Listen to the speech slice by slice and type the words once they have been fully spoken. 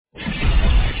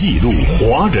记录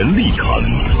华人历程，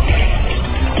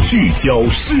聚焦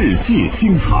世界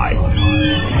精彩。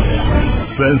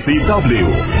3CW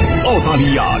澳大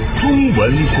利亚中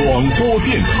文广播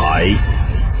电台，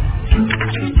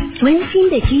温馨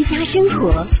的居家生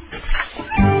活，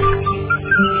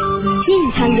健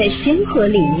康的生活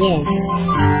理念，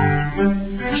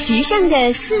时尚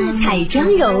的色彩妆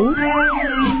容，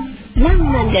浪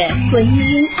漫的婚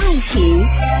姻爱情，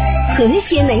和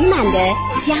谐美满的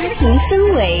家庭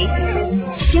氛围，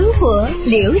生活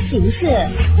流行色，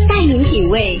带您品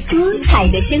味多彩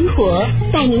的生活，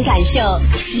带您感受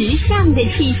时尚的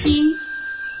气息，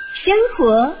生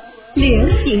活流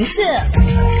行色。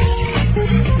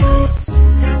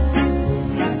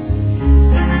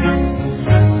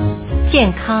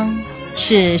健康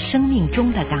是生命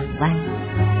中的港湾，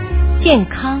健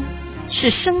康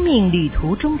是生命旅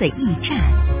途中的驿站，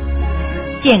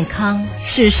健康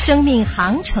是生命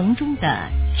航程中的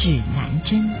指南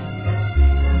针。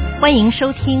欢迎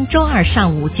收听周二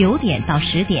上午9点到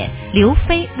10点，刘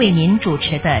飞为您主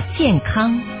持的健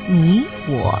康你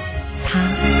我他。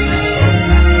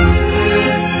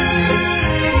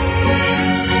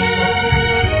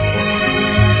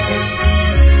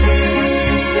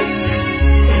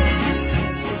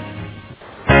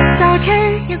早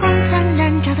晨阳光灿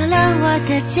烂照到了我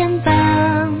的肩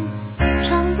膀，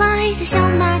窗外的小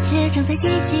麻雀正在叽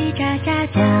叽喳喳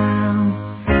叫，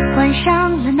关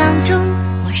上了闹钟，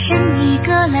我伸一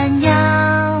个懒腰，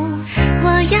我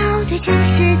要对这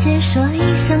世界说一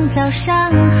声早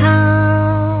上好。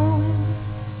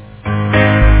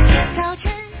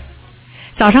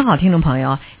早上好，听众朋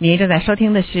友，您正在收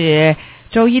听的是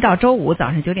周一到周五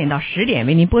早上9点到10点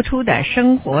为您播出的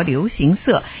生活流行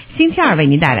色，星期二为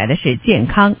您带来的是健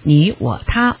康你我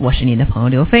他，我是您的朋友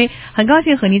刘飞，很高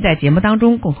兴和您在节目当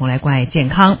中共同来关爱健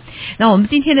康。那我们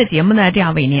今天的节目呢，这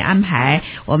样为您安排，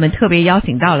我们特别邀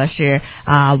请到了是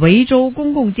维州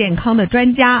公共健康的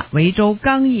专家，维州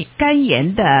肝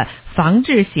炎的防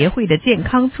治协会的健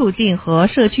康促进和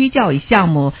社区教育项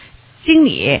目经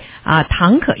理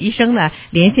唐可医生呢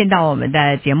连线到我们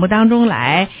的节目当中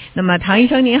来。那么唐医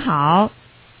生您好。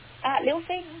刘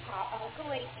飞您好，各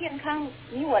位健康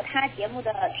你我他节目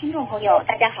的听众朋友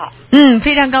大家好。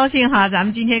非常高兴哈，咱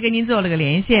们今天跟您做了个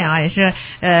连线也是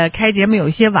开节目有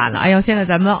一些晚了。哎呦，现在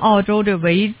咱们澳洲这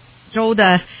维州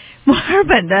的墨尔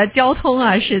本的交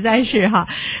通实在是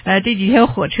这几天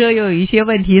火车又有一些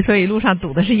问题，所以路上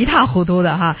堵的是一塌糊涂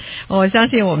的哈。我相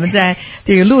信我们在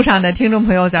这个路上的听众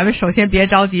朋友，咱们首先别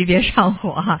着急，别上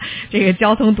火这个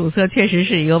交通堵塞确实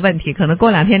是一个问题，可能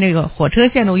过2天这个火车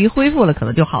线路一恢复了，可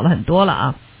能就好了很多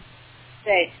了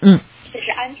对，这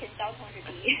是安全交通是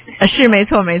第一。是没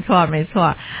错。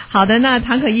好的，那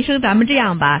唐可医生，咱们这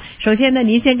样吧，首先呢，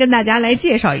您先跟大家来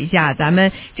介绍一下咱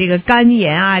们这个肝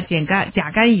炎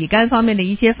甲肝、乙肝方面的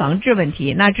一些防治问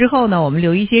题。那之后呢，我们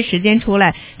留一些时间出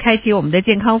来，开启我们的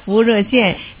健康服务热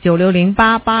线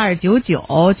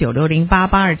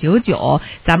96088299，96088299，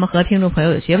咱们和听众朋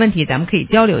友有些问题，咱们可以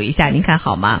交流一下，您看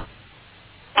好吗？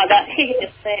好的，谢谢刘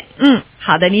飞。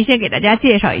好的，您先给大家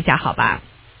介绍一下好吧？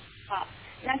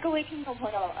那各位听众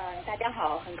朋友，大家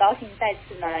好，很高兴再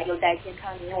次呢又在健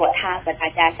康你我他和大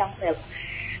家相会了。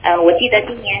我记得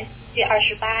今年7月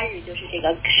28日就是这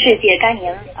个世界肝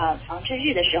炎防治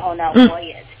日的时候呢，我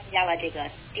也参加了这个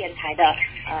电台的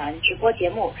直播节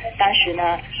目，当时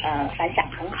呢反响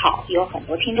很好，有很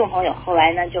多听众朋友后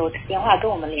来呢就打电话跟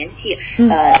我们联系，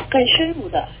更深入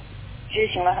的咨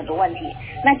询了很多问题。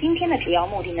那今天的主要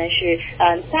目的呢是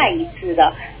再一次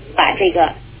的把这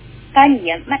个肝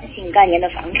炎、慢性肝炎的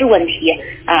防治问题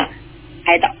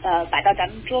摆到咱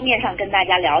们桌面上跟大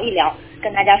家聊一聊，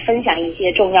跟大家分享一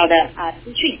些重要的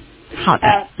资讯。好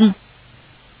的，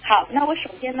好，那我首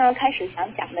先呢开始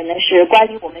想讲的呢是关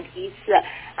于我们第一次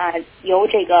由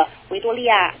这个维多利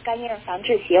亚肝炎防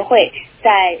治协会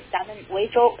在咱们维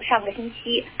州上个星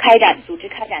期组织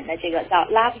开展的这个叫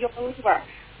Love Your Liver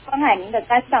关爱您的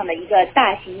肝脏的一个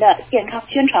大型的健康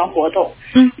宣传活动。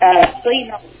所以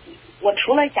呢，我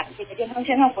除了讲这个健康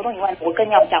宣传活动以外，我更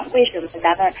要讲为什么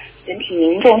咱们全体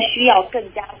民众需要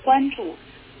更加关注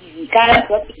乙肝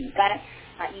和丙肝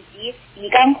以及乙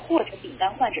肝或者丙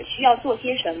肝患者需要做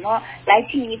些什么来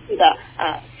进一步的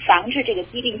防治这个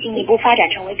疾病进一步发展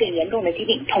成为更严重的疾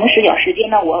病。同时有时间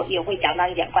呢，我也会讲到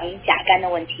一点关于甲肝的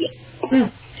问题。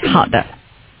好的。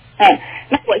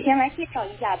那我先来介绍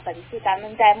一下本次咱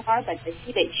们在墨尔本的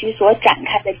西北区所展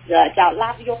开的这个叫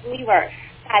Love Your Liver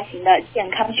大型的健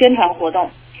康宣传活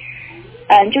动。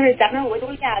就是咱们维多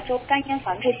利亚州肝炎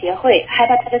防治协会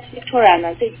Hepatitis Victoria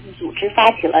呢最近组织发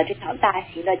起了这场大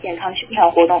型的健康宣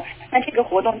传活动。那这个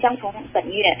活动将从本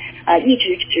月一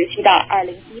直持续到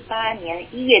2018年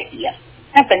1月底。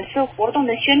那本次活动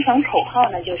的宣传口号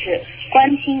呢，就是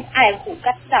关心爱护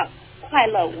肝脏，快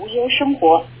乐无忧生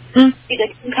活。这个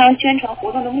健康宣传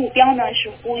活动的目标呢，是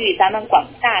呼吁咱们广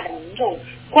大的民众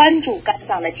关注肝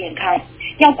脏的健康。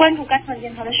要关注肝脏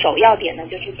健康的首要点呢，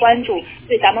就是关注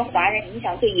对咱们华人影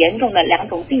响最严重的2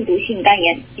种病毒性肝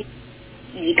炎，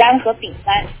乙肝和丙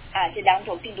肝这2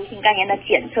种病毒性肝炎的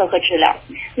检测和治疗。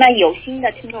那有心的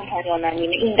听众朋友呢，你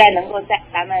们应该能够在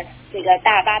咱们这个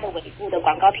大巴的尾部的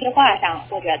广告贴画上，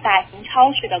或者大型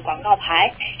超市的广告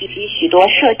牌，以及许多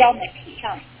社交媒体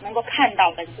上能够看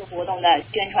到本次活动的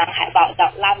宣传海报，叫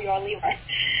Love Your Liver。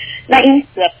 那因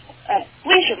此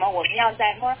为什么我们要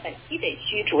在墨尔本西北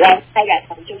区主要开展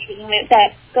呢？就是因为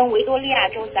在跟维多利亚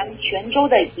州咱们全州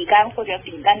的乙肝或者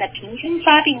丙肝的平均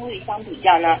发病率相比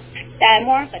较呢，在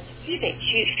墨尔本西北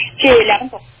区这2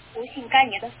种毒性肝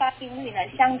炎的发病率呢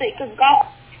相对更高。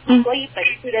所以本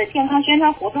次的健康宣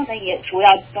传活动呢，也主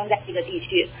要集中在这个地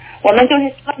区。我们就是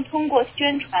希望通过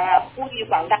宣传呼吁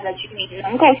广大的居民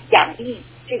能够响应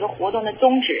这个活动的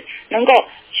宗旨，能够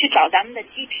去找咱们的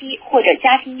GP 或者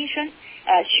家庭医生，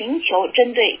寻求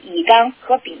针对乙肝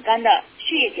和丙肝的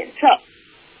血液检测。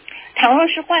倘若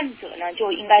是患者呢，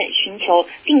就应该寻求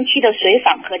定期的随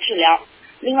访和治疗。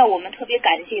另外，我们特别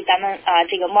感谢咱们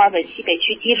这个墨尔本西北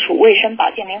区基础卫生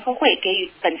保健联合会给予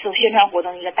本次宣传活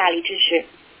动的一个大力支持。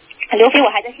刘飞，我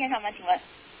还在线上吗？请问？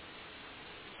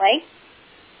喂？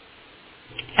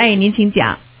您请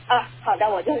讲。好的，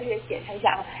我就是简称一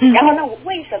下然后呢，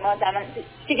为什么咱们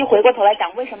这就回过头来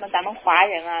讲，为什么咱们华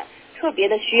人特别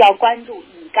的需要关注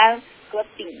乙肝和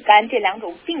丙肝这2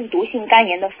种病毒性肝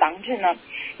炎的防治呢？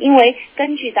因为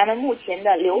根据咱们目前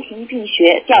的流行病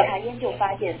学调查研究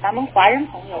发现，咱们华人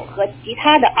朋友和其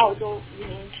他的澳洲移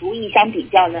民族裔相比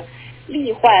较呢，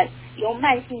罹患由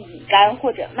慢性乙肝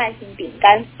或者慢性丙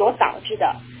肝所导致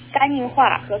的肝硬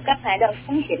化和肝癌的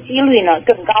风险几率呢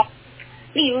更高。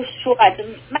例如说这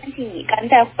慢性乙肝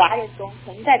在华人中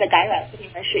存在的感染率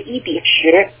呢是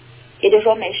1:10，也就是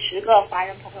说每10个华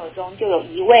人朋友中就有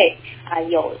1位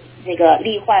有这个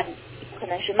罹患可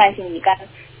能是慢性乙肝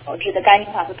导致的肝硬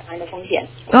化和肝癌的风险。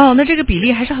那这个比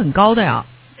例还是很高的呀。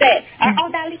对，而澳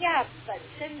大利亚本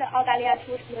身的澳大利亚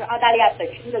出生的澳大利亚本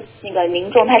身的那个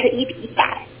民众，它是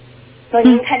1:100，所以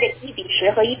您看这个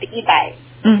1:10和1:100，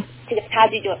这个差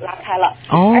距就拉开了。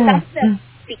而咱们的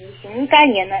丙型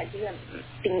肝炎呢，就是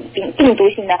病毒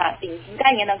性的丙型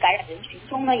肝炎的感染人群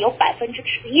中呢，有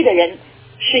11%的人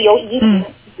是由移民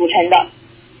组成的。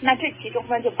那这其中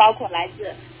呢，就包括来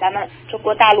自咱们中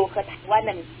国大陆和台湾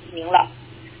的移民了。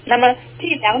那么这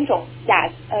2种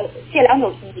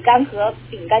乙肝和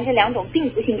丙肝这2种病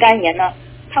毒性肝炎呢，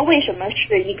它为什么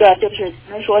是一个就是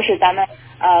能说是咱们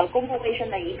公共卫生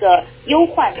的一个忧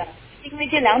患呢？因为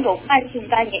这2种慢性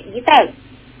肝炎一旦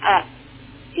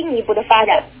进一步的发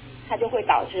展，它就会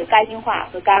导致肝硬化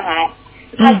和肝癌。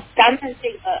咱们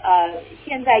这个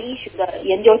现在医学的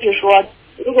研究是说，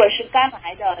如果是肝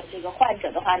癌的这个患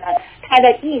者的话呢，他的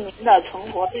1年的存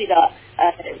活率的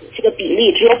这个比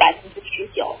例只有19%，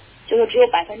就是只有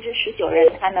19%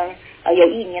人他能有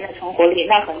1年的存活率。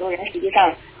那很多人实际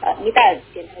上一旦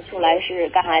检测出来是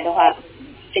肝癌的话，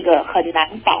这个很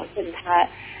难保证他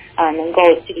能够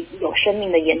这个有生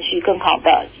命的延续，更好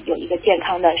的有一个健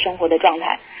康的生活的状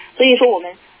态。所以说我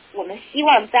们希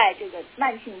望在这个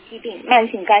慢性疾病、慢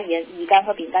性肝炎、乙肝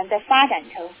和丙肝在发展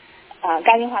成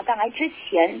肝硬化、肝癌之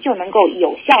前，就能够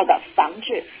有效的防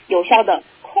治、有效的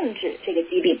控制这个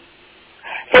疾病。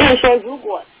所以说，如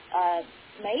果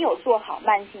没有做好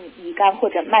慢性乙肝或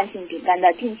者慢性丙肝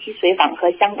的定期随访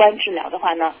和相关治疗的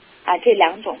话呢，这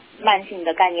2种慢性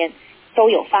的肝炎都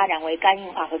有发展为肝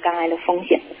硬化和肝癌的风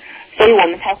险。所以我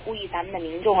们才呼吁咱们的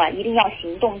民众一定要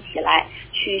行动起来，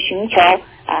去寻求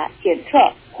检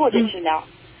测或者治疗，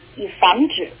以防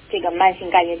止这个慢性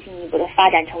肝炎进一步的发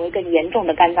展成为更严重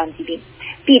的肝脏疾病。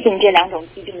毕竟这2种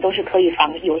疾病都是可以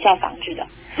有效防治的。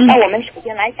那我们首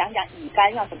先来讲讲乙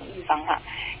肝要怎么预防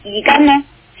乙肝呢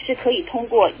是可以通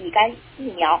过乙肝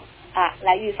疫苗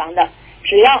来预防的。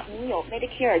只要您有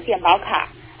Medicare 健保卡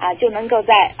就能够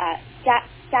在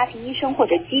家庭医生或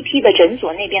者 GP 的诊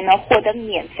所那边呢获得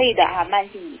免费的慢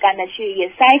性乙肝的血液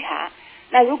筛查。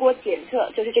那如果检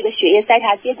测就是这个血液筛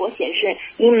查结果显示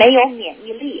您没有免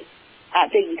疫力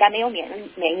对乙肝没有免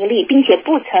疫力，并且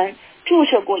不曾注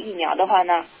射过疫苗的话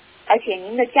呢，而且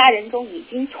您的家人中已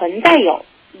经存在有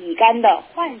乙肝的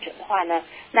患者的话呢，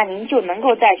那您就能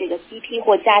够在这个 GP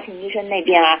或家庭医生那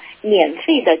边免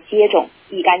费的接种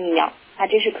乙肝疫苗啊，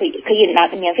这是可以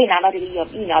免费拿到这个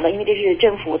疫苗的，因为这是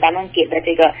政府咱们给的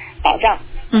这个保障。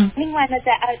另外呢，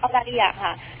在澳大利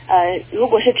亚如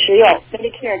果是持有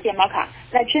Medicare 健保卡，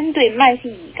那针对慢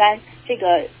性乙肝这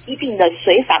个疾病的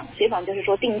随访就是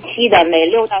说定期的每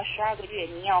6到12个月，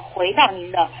您要回到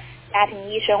您的家庭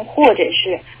医生或者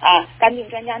是肝病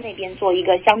专家那边做一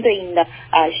个相对应的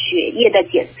血液的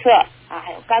检测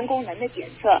还有肝功能的检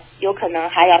测，有可能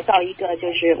还要到一个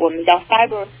就是我们叫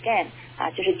Fiber Scan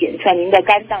就是检测您的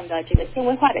肝脏的这个纤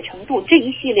维化的程度，这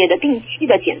一系列的定期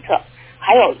的检测，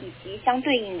还有以及相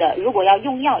对应的如果要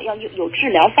用药要有治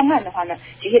疗方案的话呢，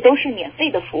这些都是免费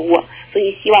的服务，所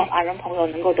以希望华人朋友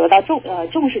能够得到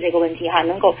重视这个问题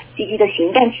能够积极的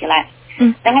行动起来。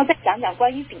然后再讲讲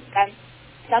关于丙肝，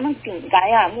咱们丙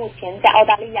肝目前在澳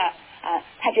大利亚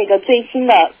它这个最新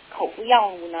的口服药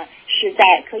物呢，是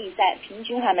可以在平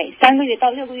均每3个月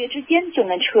到6个月之间就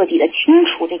能彻底的清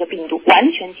除这个病毒，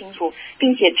完全清除，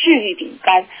并且治愈丙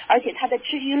肝，而且它的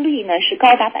治愈率呢是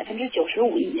高达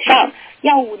95%以上，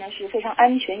药物呢是非常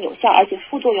安全有效，而且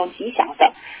副作用极小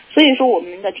的。所以说我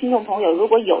们的听众朋友如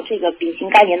果有这个丙型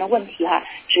肝炎的问题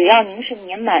只要您是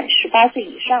年满18岁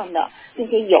以上的，并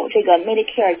且有这个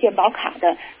Medicare 健保卡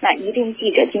的，那一定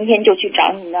记着今天就去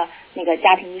找您的那个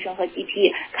家庭医生和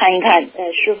GP 看一看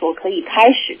是否可以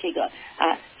开始这个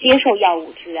接受药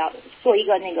物治疗，做一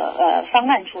个方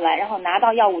案出来，然后拿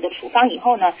到药物的处方以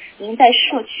后呢，您在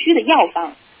社区的药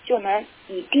房就能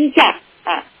以低价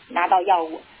拿到药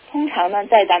物。通常呢，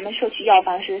在咱们社区药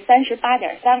房是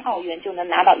38.3澳元就能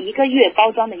拿到1个月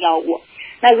包装的药物。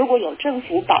那如果有政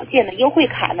府保健的优惠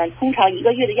卡呢，通常1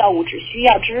个月的药物只需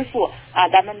要支付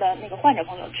咱们的那个患者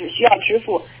朋友只需要支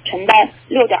付承担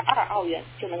6.2澳元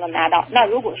就能够拿到。那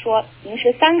如果说您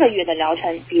是3个月的疗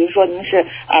程，比如说您是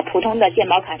普通的健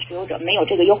保卡持有者，没有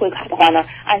这个优惠卡的话呢，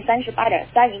按38.3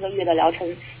 1个月的疗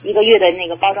程1个月的那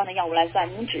个包装的药物来算，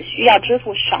您只需要支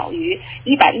付少于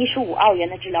115澳元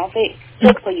的治疗费，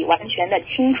就可以完全的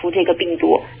清除这个病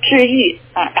毒，治愈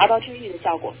达到治愈的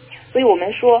效果。所以我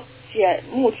们说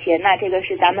目前这个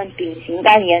是咱们丙型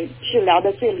肝炎治疗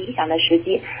的最理想的时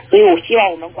机，所以我希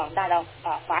望我们广大的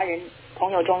华人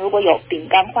朋友中，如果有丙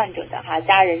肝患者的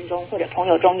家人中或者朋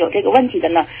友中有这个问题的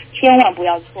呢，千万不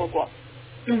要错过。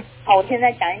好，我现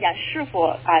在讲一讲是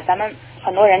否咱们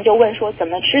很多人就问说，怎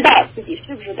么知道自己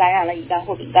是不是感染了乙肝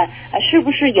或丙肝是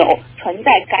不是有存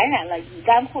在感染了乙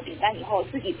肝或丙肝以后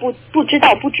自己不知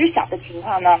道不知晓的情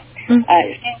况呢？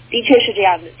的确是这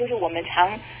样的，就是我们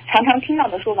常常听到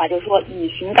的说法，就是说乙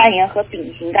型肝炎和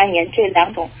丙型肝炎这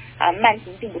2种慢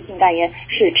性病毒性肝炎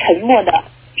是沉默的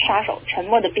杀手，沉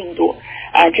默的病毒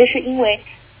这是因为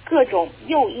各种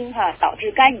诱因导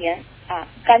致肝炎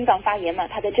肝脏发炎嘛，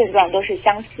它的症状都是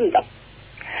相似的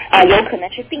有可能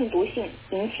是病毒性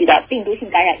引起的病毒性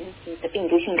感染引起的病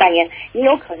毒性肝炎，也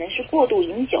有可能是过度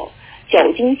饮酒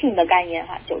酒精性的肝炎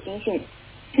酒精性。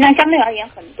那相对而言，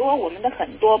我们的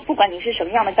很多不管你是什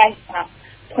么样的肝炎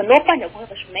很多患者朋友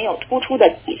是没有突出的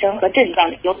体征和症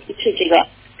状的，尤其是这个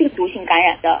病毒性感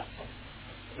染的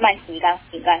慢性乙肝、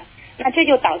丙肝，那这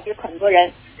就导致很多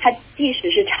人他即使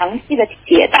是长期的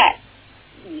携带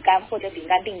乙肝或者丙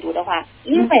肝病毒的话，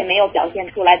因为没有表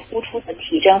现出来突出的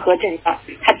体征和症状，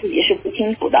他自己是不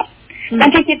清楚的。那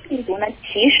这些病毒呢，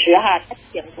其实它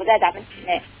潜伏在咱们体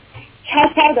内，悄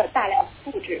悄的大量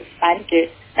复制繁殖，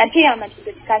那这样呢就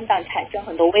对肝脏产生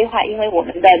很多危害，因为我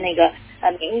们的那个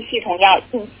免疫系统要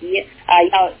应急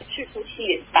要试图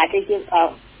去把这些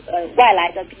外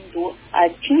来的病毒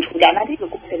清除掉，那这个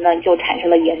过程呢就产生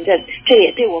了炎症，这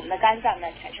也对我们的肝脏呢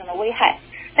产生了危害。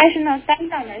但是呢，肝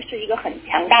脏呢是一个很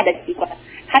强大的器官，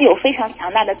它有非常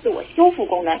强大的自我修复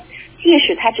功能，即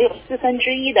使它只有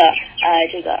1/4的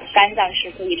这个肝脏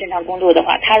是可以正常工作的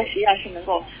话，它实际上是能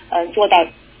够做到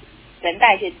人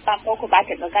代谢，包括把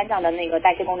整个肝脏的那个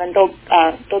代谢功能都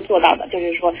做到的，就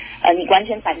是说你完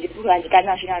全感觉不出来你肝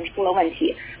脏实际上出了问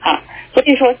题所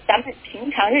以说咱们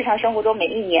平常日常生活中每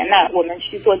1年呢，我们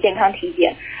去做健康体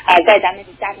检在咱们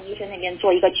家庭医生那边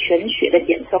做一个全血的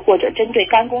检测，或者针对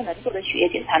肝功能做的血液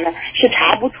检查呢，是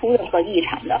查不出任何异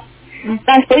常的。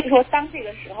那所以说当这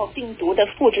个时候病毒的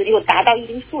复制又达到一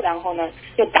定数量后呢，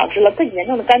就导致了更严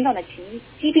重的肝脏的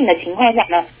疾病的情况下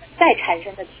呢，再产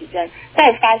生的体征，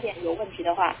再发现有问题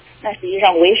的话，那实际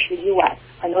上为时已晚，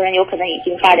很多人有可能已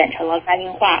经发展成了肝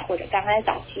硬化或者肝癌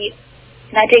早期。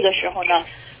那这个时候呢，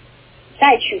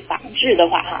再去防治的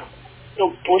话就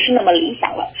不是那么理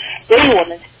想了。所以我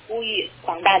们呼吁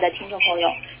广大的听众朋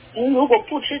友，您如果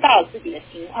不知道自己的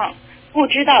情况，不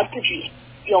知道自己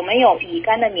有没有乙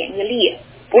肝的免疫力，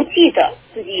不记得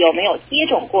自己有没有接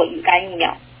种过乙肝疫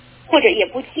苗，或者也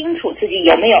不清楚自己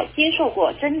有没有接受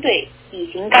过针对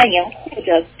乙型肝炎或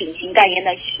者丙型肝炎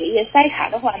的血液筛查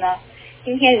的话呢，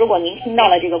今天如果您听到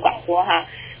了这个广播哈，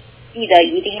记得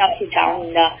一定要去找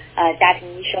您的家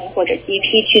庭医生或者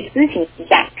GP 去咨询一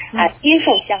下接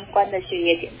受相关的血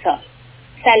液检测。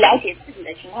在了解自己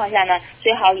的情况下呢，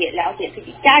最好也了解自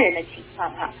己家人的情况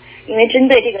哈。因为针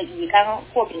对这个乙肝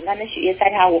或丙肝的血液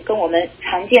筛查，跟我们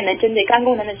常见的针对肝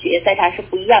功能的血液筛查是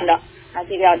不一样的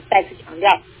这个要再次强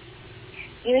调。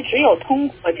因为只有通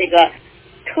过这个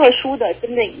特殊的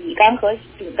针对乙肝和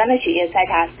丙肝的血液筛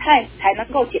查，才能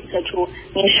够检测出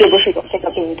您是不是有这个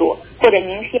病毒，或者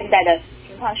您现在的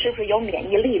情况是不是有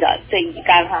免疫力的对乙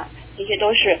肝哈，这些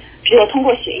都是只有通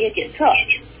过血液检测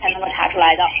才能够查出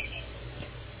来的。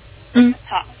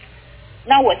好，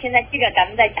那我现在接着咱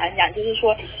们再讲一讲，就是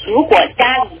说如果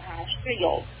家里是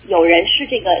有人是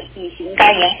这个乙型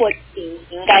肝炎或丙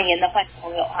型肝炎的患者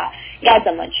朋友要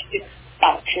怎么去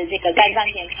保持这个肝脏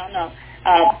健康呢？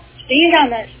实际上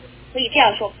呢，可以这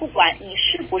样说，不管你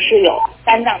是不是有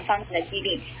肝脏方面的疾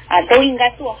病都应该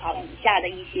做好以下的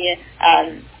一些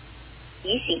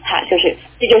提醒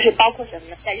这就是包括什么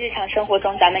呢？在日常生活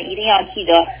中，咱们一定要记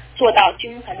得做到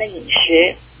均衡的饮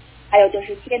食，还有就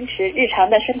是坚持日常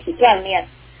的身体锻炼，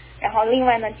然后另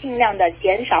外呢，尽量的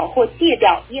减少或戒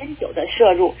掉烟酒的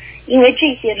摄入，因为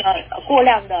这些呢过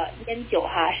量的烟酒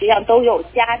实际上都有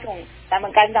加重咱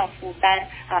们肝脏负担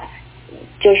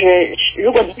就是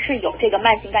如果您是有这个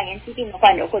慢性肝炎疾病的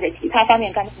患者或者其他方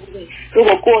面肝脏疾病，如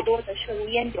果过多的摄入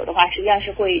烟酒的话，实际上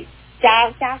是会加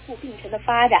速病程的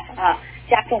发展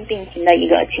加重病情的一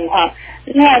个情况。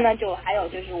另外呢，还有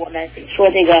就是我们说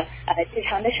这个日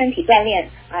常的身体锻炼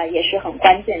也是很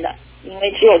关键的，因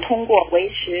为只有通过维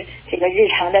持这个日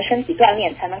常的身体锻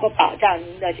炼，才能够保障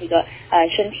您的这个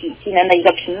身体机能的一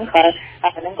个平衡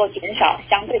能够减少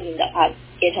相对应的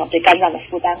减少对肝脏的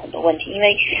负担很多问题。因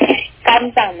为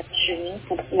肝脏呢是您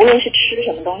无论是吃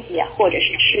什么东西或者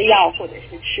是吃药，或者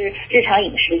是吃日常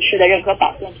饮食吃的任何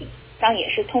保健品，当也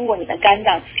是通过你的肝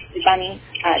脏去帮您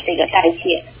这个代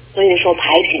谢，所以说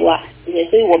排毒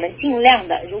所以我们尽量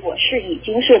的，如果是已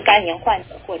经是肝炎患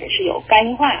者或者是有肝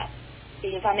硬化这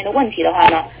些方面的问题的话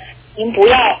呢，您不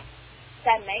要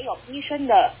在没有医生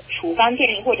的处方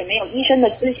建议或者没有医生的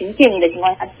咨询建议的情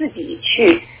况下自己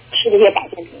去吃这些保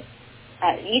健品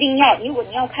一定要，如果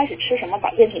您要开始吃什么保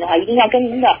健品的话，一定要跟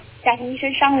您的家庭医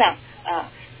生商量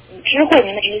知会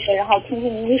您的医生，然后听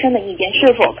听您医生的意见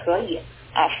是否可以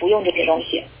服用这些东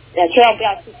西，千万不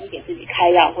要自己给自己开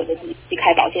药或者自己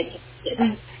开保健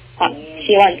品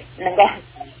希望能够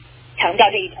强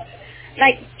调这一点。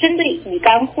那针对乙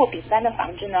肝或丙肝的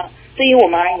防治呢，对于我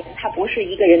们而言，它不是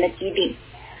一个人的疾病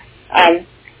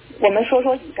我们说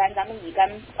乙肝，咱们乙肝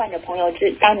患者朋友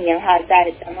当年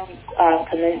在咱们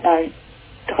可能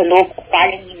很多华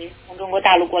人移民从中国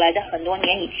大陆过来，在很多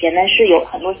年以前呢是有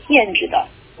很多限制的，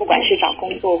不管是找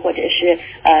工作或者是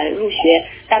入学，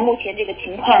但目前这个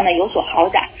情况呢有所好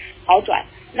转。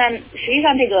那实际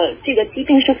上这个疾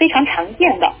病是非常常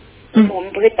见的，我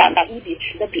们不是讲到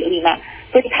1:10的比例吗？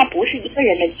所以它不是一个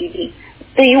人的疾病。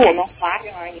对于我们华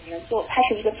人而言呢，它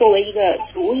是作为一个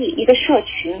族裔一个社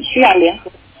群需要联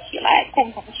合起来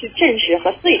共同去正视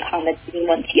和对抗的疾病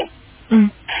问题。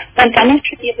那咱们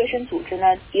世界卫生组织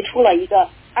呢提出了一个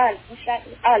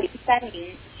2030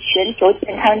全球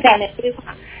健康战略规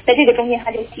划，在这个中间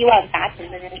他就希望达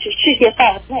成的呢是世界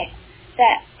范围内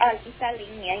在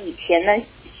2030年以前呢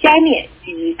消灭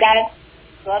乙肝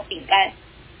和丙肝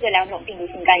这2种病毒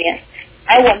性肝炎。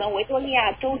而我们维多利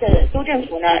亚州的州政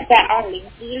府呢，在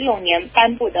2016年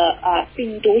颁布的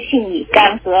病毒性乙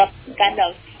肝和丙肝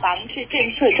的防治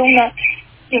政策中呢，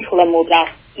定出了目标，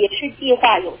也是计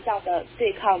划有效的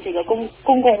对抗这个公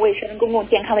共卫生、公共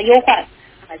健康的忧患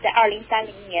在2030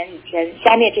年以前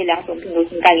消灭这2种病毒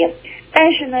性肝炎。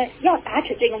但是呢，要达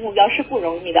成这个目标是不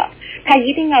容易的，它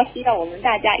一定要需要我们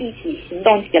大家一起行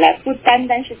动起来，不单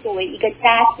单是作为一个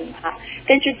家庭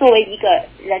更是作为一个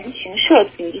人群社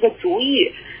群一个族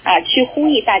裔去呼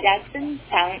吁大家增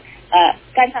强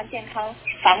肝脏健康、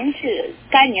防治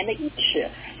肝炎的意识，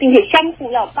并且相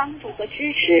互要帮助和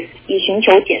支持，以寻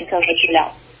求检测和治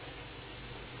疗。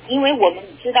因为我们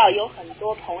知道有很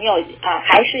多朋友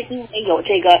还是因为有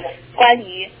这个关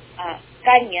于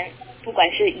肝炎，不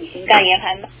管是乙型肝炎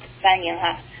还是肝炎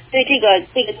对这个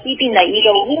疾病的一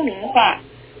个污名化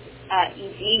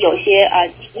以及有些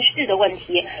歧视的问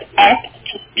题，而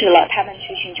阻止了他们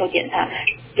去寻求检查，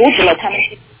阻止了他们去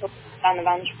寻求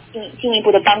进一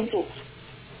步的帮助。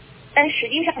但实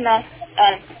际上呢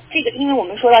因为我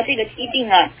们说到这个疾病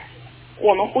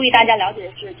我们呼吁大家了解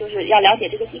的是，就是要了解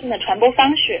这个疾病的传播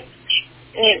方式。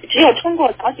只有通过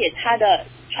了解它的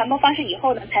传播方式以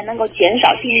后呢，才能够进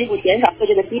一步减少对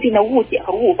这个疾病的误解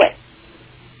和误会。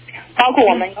包括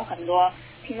我们有很多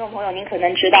听众朋友，您可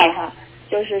能知道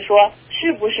就是说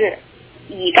是不是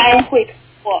乙肝会通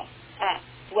过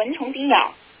蚊虫叮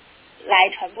咬来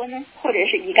传播呢？或者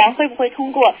是乙肝会不会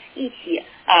通过一起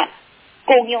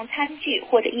共用餐具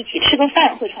或者一起吃个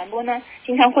饭会传播呢？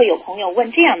经常会有朋友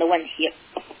问这样的问题。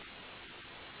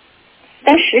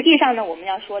但实际上呢，我们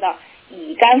要说到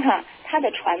乙肝它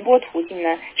的传播途径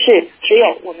呢是只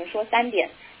有我们说3点：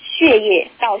血液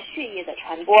到血液的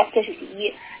传播，这是第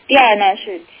一；第二呢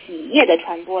是体液的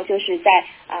传播，就是在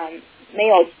没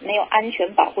有安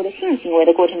全保护的性行为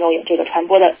的过程中有这个传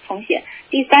播的风险；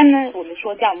第三呢，我们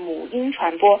说叫母婴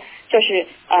传播，就是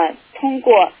通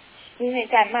过因为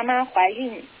在妈妈怀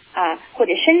孕或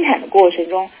者生产的过程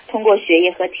中，通过血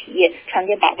液和体液传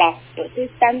给宝宝，有这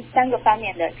三个方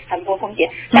面的传播风险。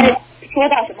但是说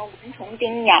到什么蚊虫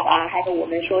叮咬还有我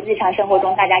们说日常生活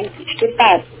中大家一起吃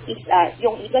饭，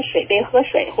用一个水杯喝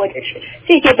水，或者是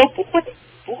这些都不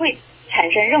会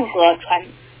产生任何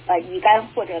乙肝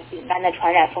或者丙肝的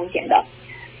传染风险的。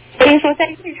所以说在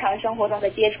日常生活中的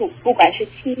接触，不管是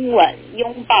亲吻、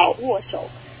拥抱、握手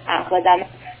和咱们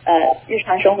日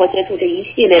常生活接触这一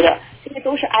系列的，这些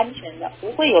都是安全的，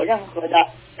不会有任何的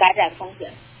感染风险。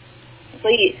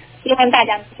所以希望大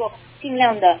家能够尽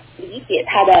量的理解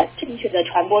它的正确的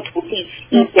传播途径，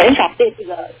以减少对这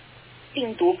个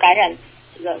病毒感染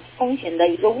这个风险的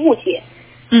一个误解。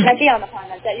那这样的话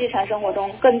呢，在日常生活中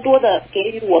更多的给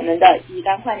予我们的乙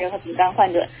肝患者和丙肝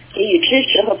患者给予支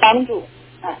持和帮助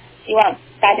希望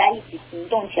大家一起行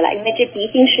动起来，因为这毕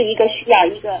竟是一个需要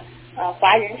一个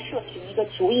华人社群一个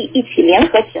族裔一起联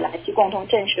合起来去共同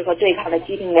正视和对抗的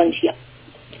疾病问题。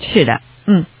是的，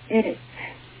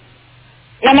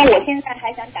那么我现在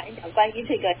还想讲一讲关于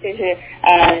这个就是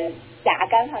甲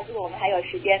肝如果我们还有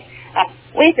时间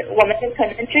我们可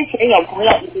能之前有朋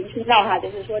友已经听到就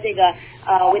是说这个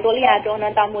维多利亚州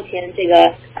呢，到目前这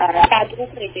个大都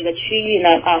会这个区域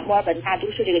呢墨尔本大都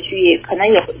市这个区域可能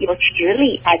有10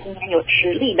例今年有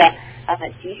10例的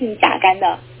急性甲肝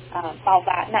的爆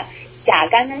发。那甲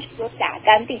肝呢是由甲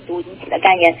肝病毒引起的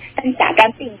肝炎，但甲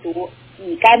肝病毒、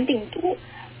乙肝病毒、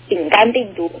丙肝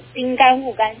病毒、丁肝、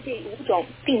戊肝这5种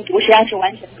病毒实际上是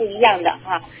完全不一样的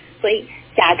所以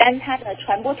甲肝它的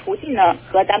传播途径呢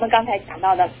和咱们刚才讲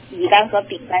到的乙肝和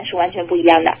丙肝是完全不一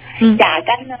样的。甲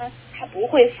肝呢它不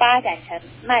会发展成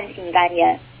慢性肝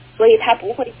炎，所以它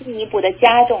不会进一步的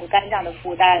加重肝脏的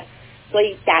负担。所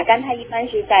以甲肝它一般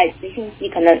是在急性期，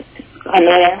可能很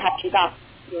多人还知道，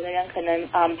有的人可能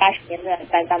80年代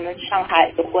在咱们上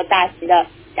海有过大型的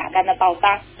甲肝的爆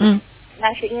发。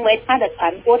那是因为它的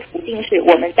传播途径是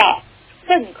我们叫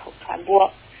粪口传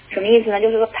播。什么意思呢？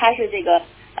就是说它是这个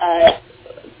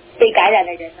被感染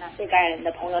的人被感染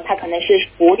的朋友，他可能是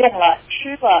服用了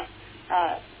吃了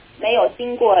没有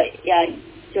经过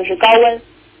就是高温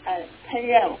烹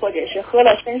饪，或者是喝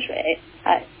了生水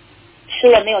吃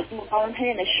了没有经过高温烹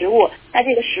饪的食物，那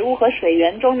这个食物和水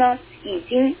源中呢已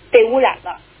经被污染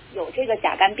了，有这个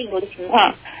甲肝病毒的情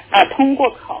况通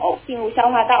过口进入消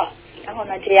化道，然后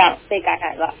呢这样被感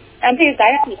染了。但这个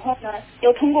感染以后呢，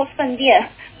又通过粪便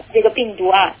这个病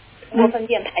毒通过粪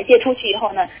便排泄出去以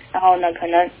后呢，然后呢可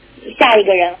能下一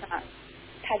个人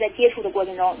他在接触的过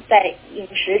程中，在饮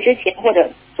食之前或者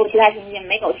做其他行为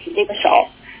没有洗这个手，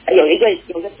有一个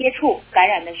接触感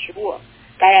染的食物、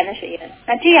感染的水源，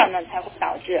那这样呢才会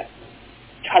导致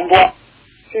传播，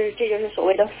这就是所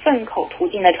谓的粪口途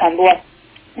径的传播。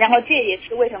然后这也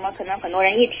是为什么可能很多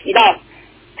人一提到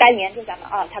肝炎就讲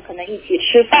他可能一起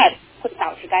吃饭会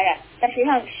导致感染，但实际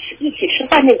上一起吃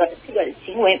饭这个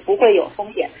行为不会有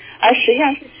风险，而实际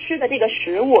上是吃的这个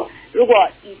食物如果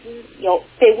已经有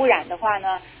被污染的话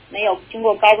呢，没有经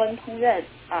过高温烹饪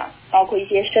包括一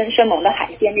些生猛的海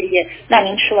鲜这些，那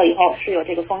您吃了以后是有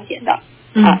这个风险的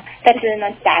但是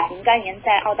呢甲型肝炎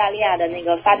在澳大利亚的那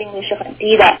个发病率是很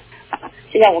低的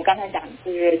就像我刚才讲，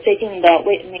就是最近的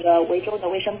维州的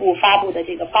卫生部发布的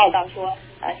这个报道说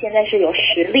现在是有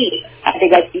10例这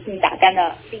个急性甲肝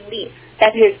的病例，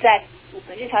但是在我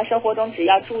们日常生活中只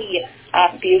要注意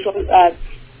比如说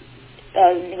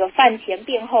那个饭前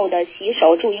便后的洗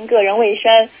手，注意个人卫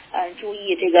生注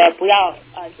意这个不要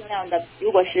尽量的，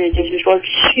如果是就是说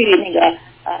去那个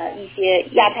一些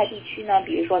亚太地区呢，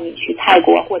比如说你去泰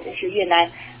国或者是越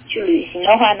南去旅行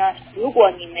的话呢，如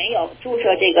果你没有注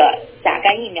射这个甲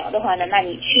肝疫苗的话呢，那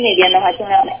你去那边的话尽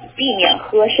量避免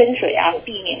喝生水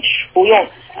避免服用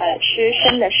吃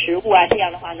生的食物这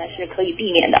样的话呢是可以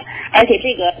避免的。而且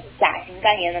这个甲型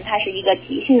肝炎呢，它是一个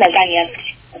急性的肝炎，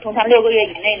通常6个月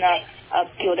以内呢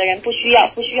有的人不需要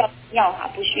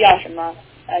药不需要什么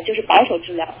就是保守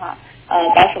治疗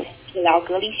保守治疗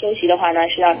隔离休息的话呢，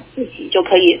是让自己就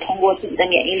可以通过自己的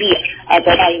免疫力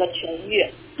得到一个痊愈。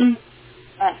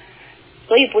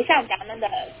所以不像咱们的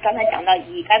刚才讲到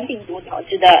乙肝病毒导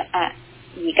致的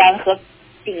乙肝和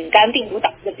丙肝病毒导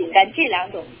致的丙肝这两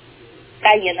种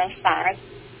肝炎呢，反而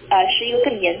是一个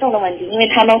更严重的问题，因为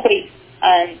他们会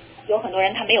有很多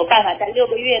人他没有办法在6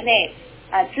个月内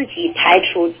自己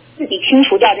清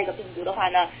除掉这个病毒的话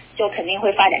呢，就肯定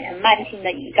会发展成慢性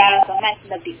的乙肝和慢性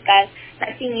的丙肝。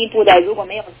那进一步的如果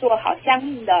没有做好相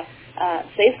应的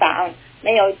随访，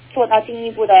没有做到进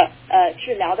一步的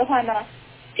治疗的话呢，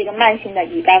这个慢性的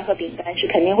乙肝和丙肝是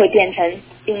肯定会变成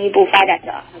进一步发展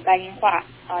的肝硬化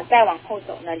再往后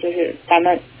走呢，就是咱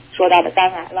们说到的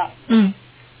肝癌了。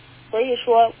所以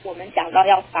说我们讲到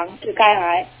要防治肝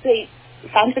癌，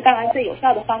防治肝癌最有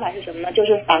效的方法是什么呢？就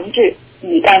是防治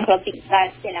乙肝和丙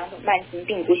肝这两种慢性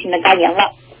病毒性的肝炎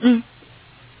了。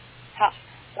好，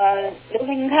刘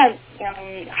飞，您看，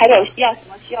还有需要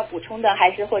补充的，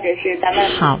还是或者是咱们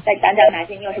再讲讲哪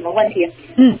些？你有什么问题？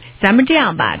咱们这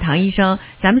样吧，唐医生，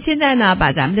咱们现在呢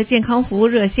把咱们的健康服务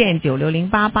热线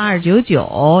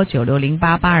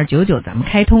9608829996088299咱们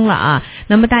开通了啊。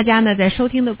那么大家呢在收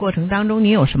听的过程当中，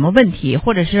您有什么问题，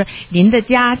或者是您的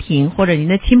家庭或者您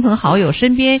的亲朋好友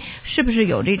身边是不是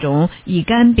有这种乙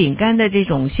肝丙肝的这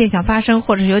种现象发生，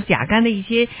或者是有甲肝的一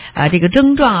些这个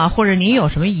症状或者您有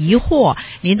什么疑惑，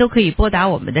您都可以拨打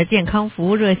我们的健康服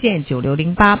务热线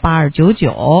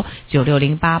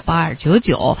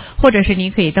9608829996088299，或者是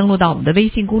您可以登录到我们的微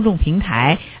信公众平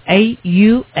台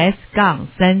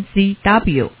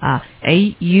AUS-3CW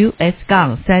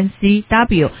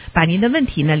AUS-3CW， 把您的问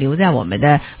题呢留在我们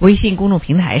的微信公众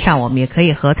平台上，我们也可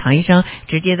以和唐医生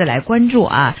直接的来关注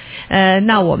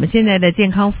那我们现在的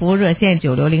健康服务热线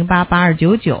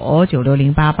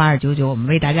9608829996088299我们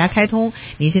为大家开通，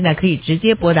您现在可以直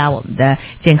接拨打我们的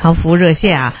健康服务热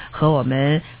线和我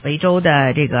们维州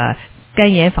的这个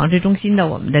肝炎防治中心的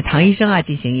我们的唐医生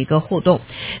进行一个互动。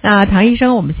那唐医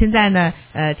生，我们现在呢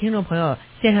听众朋友，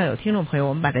线上有听众朋友，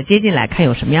我们把他接进来，看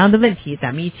有什么样的问题，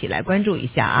咱们一起来关注一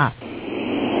下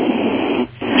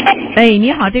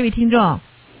你好，这位听众。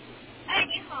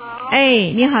你好。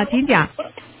你好，请讲。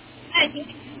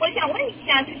我想问一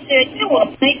下，就是因为我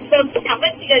们不想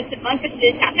问这个什么，就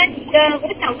是甲肝乙肝，我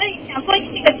想问一下关于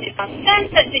这个脂肪肝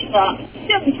的这个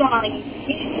症状，以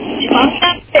及脂肪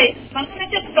肝的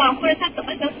症状，或者它怎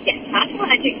么能检查出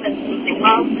来这个问题，行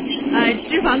吗？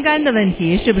脂肪肝的问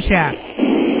题是不是？对，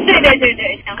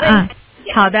想问一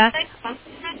下。好的。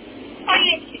化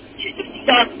验去这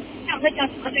个那叫什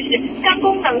么，就是肝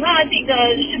功能这个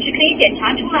是不是可以检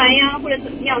查出来呀，或者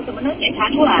怎么样，怎么能检查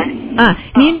出来？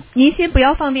您先不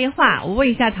要放电话，我问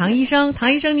一下唐医生，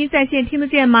您在线听得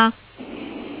见吗？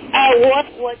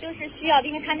我就是需要，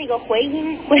因为他那个回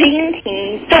音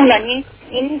挺重的，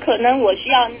您可能我需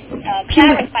要看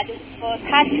的话，就是说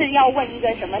他是要问一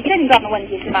个什么症状的问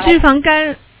题是吗？脂肪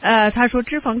肝，他说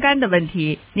脂肪肝的问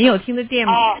题，您有听得见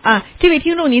吗？这位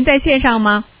听众您在线上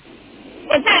吗？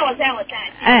我在。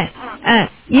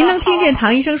您能听见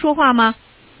唐医生说话吗？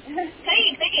可以，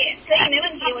没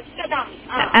问题，我听得到。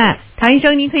唐医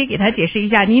生，您可以给他解释一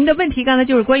下，您的问题刚才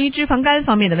就是关于脂肪肝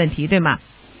方面的问题，对吗？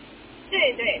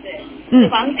对。脂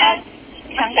肪肝，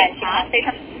非常感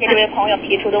谢这位朋友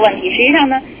提出的问题。实际上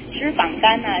呢，脂肪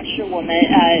肝呢是我们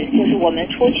就是我们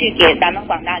出去给咱们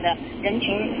广大的人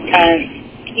群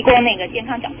提供那个健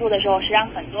康讲座的时候，实际上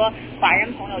很多华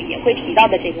人朋友也会提到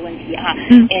的这个问题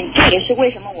这也是为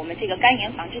什么我们这个肝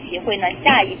炎防治协会呢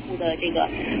下一步的这个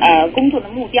工作的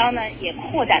目标呢，也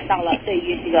扩展到了对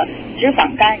于这个脂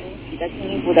肪肝引起的进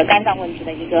一步的肝脏问题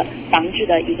的一个防治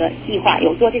的一个计划，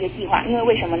有做这个计划。因为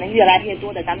为什么呢？越来越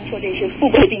多的咱们说这是富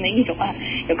贵病的一种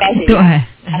有高血压。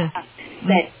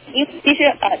对，因为其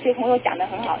实这位朋友讲得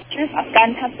很好，脂肪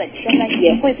肝它本身呢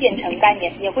也会变成肝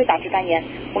炎，也会导致肝炎。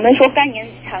我们说肝炎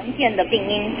常见的病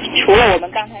因，除了我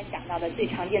们刚才讲到的最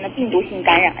常见的病毒性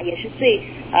感染，也是最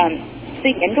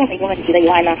严重的一个问题的以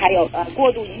外呢，还有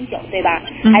过度饮酒，对吧？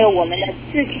还有我们的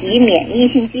自体免疫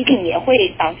性疾病也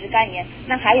会导致肝炎。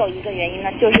那还有一个原因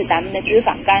呢，就是咱们的脂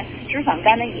肪肝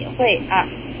呢也会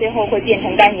最后会变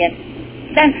成肝炎。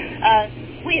但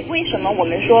为什么我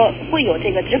们说会有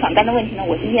这个脂肪肝的问题呢？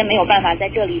我今天没有办法在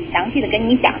这里详细的跟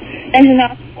你讲，但是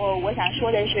呢，我想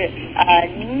说的是，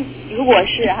您如果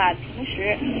是平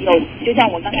时就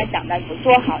像我刚才讲的，有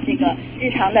做好这个日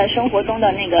常的生活中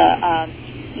的那个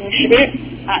饮食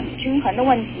均衡的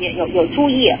问题有注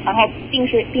意，然后并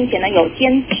且呢有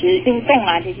坚持运动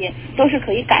这些都是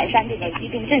可以改善这个疾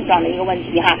病症状的一个问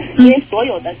题因为所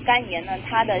有的肝炎呢，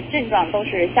它的症状都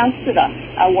是相似的。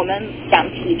我们讲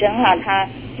体征它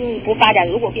进一步发展，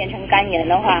如果变成肝炎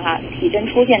的话体征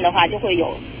出现的话，就会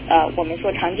有我们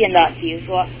说常见的，比如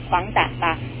说黄疸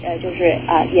就是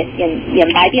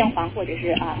眼白变黄，或者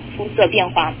是肤色变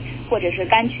黄，或者是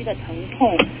肝区的疼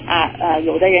痛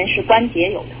有的人是关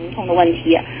节有疼痛的问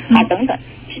题等等。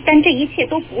但这一切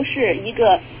都不是一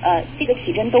个这个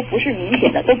体征都不是明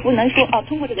显的，都不能说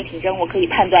通过这个体征我可以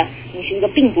判断你是一个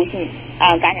病毒性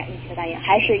感染引起的肝炎，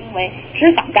还是因为脂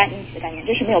肪肝引起的肝炎，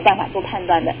这是没有办法做判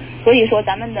断的。所以说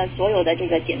咱们的所有的这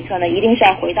个检测呢，一定是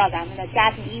要回到咱们的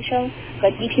家庭医生和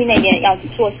GP 那边要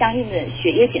做相应的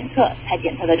血液检测才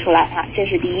检测得出来这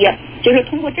是第一，就是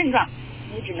通过症状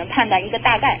你只能判断一个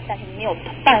大概，但是你没有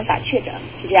办法确诊，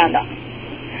是这样的。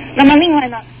那么另外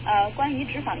呢，关于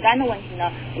脂肪肝的问题呢，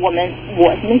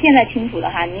您现在清楚的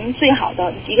您最好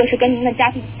的一个是跟您的家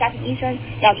庭医生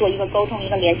要做一个沟通一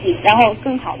个联系，然后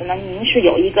更好的呢，您是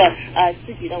有一个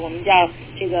自己的我们叫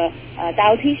这个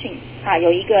dietitian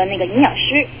有一个那个营养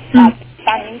师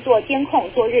帮您做监控，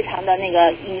做日常的那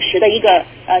个饮食的一个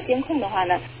监控的话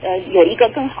呢，有一个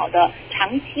更好的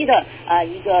长期的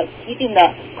一个疾病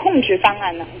的控制方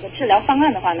案呢，一个治疗方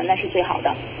案的话呢，那是最好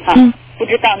的不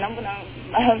知道能不能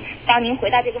帮您回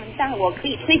答这个问题，但是我可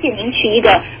以推荐您去一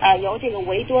个由这个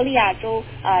维多利亚州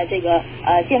这个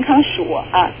健康署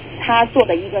他做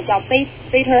的一个叫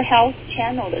Better Health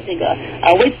Channel 的这个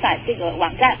website 这个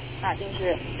网站就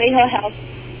是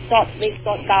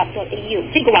betterhealth.vic.gov.au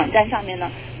这个网站上面呢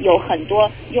有很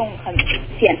多用很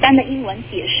简单的英文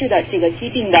解释的这个疾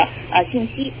病的信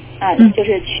息就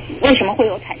是为什么会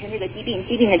有产生这个疾病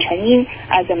的成因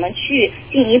怎么去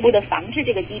进一步的防治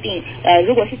这个疾病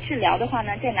如果是治疗的话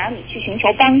呢，在哪里去寻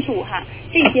求帮助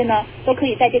这些呢都可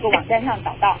以在这个网站上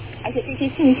找到，而且这些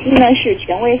信息呢是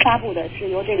权威发布的，是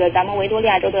由这个咱们维多利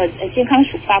亚州的健康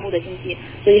署发布的信息，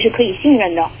所以是可以信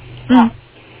任的。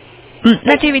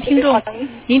那这位听众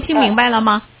您听明白了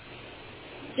吗？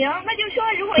行，那就是说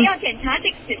如果要检查这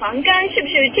个脂肪肝是不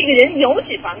是这个人有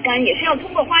脂肪肝，也是要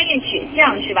通过化验血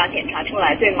项是吧检查出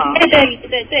来，对吗？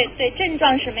对，症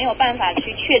状是没有办法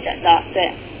去确诊的，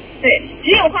对，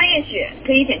只有化验血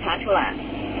可以检查出来，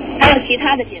还有其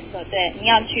他的检测，对，您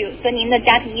要去跟您的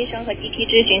家庭医生和 GP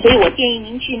咨询，所以我建议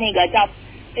您去那个叫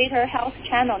Better Health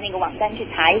Channel 那个网站去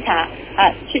查一查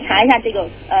去查一下这个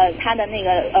它的那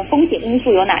个风险因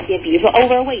素有哪些，比如说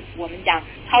overweight 我们讲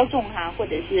超重或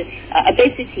者是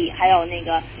obesity 还有那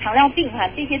个糖尿病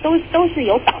这些都是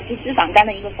有导致脂肪肝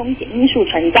的一个风险因素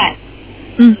存在。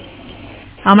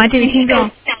好吗？这位听众我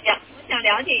想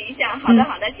了解一下。好的，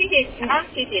谢谢你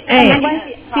谢谢。没关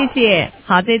系，谢谢，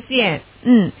好，再见。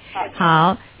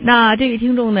好，那这位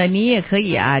听众呢，您也可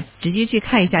以直接去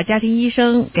看一下家庭医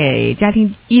生，给家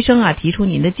庭医生提出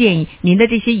您的建议，您的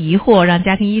这些疑惑，让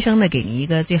家庭医生呢给您一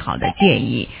个最好的建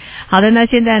议。好的，那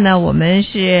现在呢，我们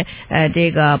是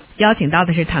这个邀请到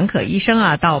的是唐可医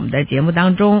生到我们的节目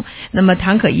当中。那么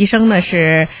唐可医生呢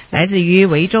是来自于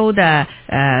维州的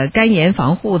肝炎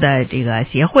防护的这个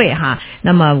协会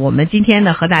那么我们今天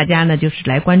呢和大家呢就是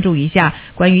来关注一下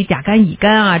关于甲肝乙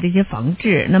肝这些防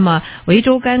治。那么维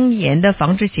州肝炎的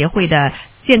防治协会的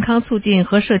健康促进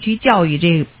和社区教育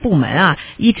这个部门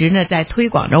一直呢在推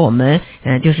广着我们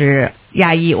就是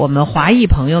我们华裔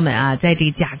朋友们在这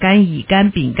个甲肝、乙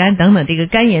肝、丙肝等等这个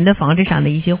肝炎的防治上的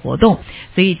一些活动。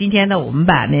所以今天呢，我们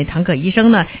把唐可医生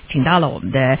呢请到了我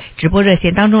们的直播热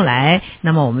线当中来。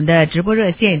那么我们的直播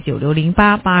热线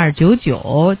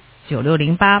96088299。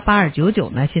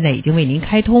96088299呢，现在已经为您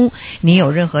开通。您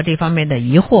有任何这方面的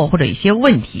疑惑或者一些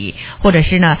问题，或者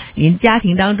是呢，您家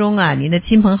庭当中您的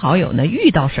亲朋好友呢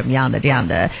遇到什么样的这样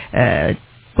的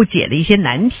不解的一些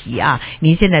难题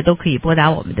您现在都可以拨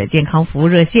打我们的健康服务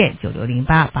热线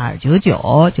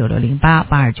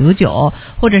96088299，96088299，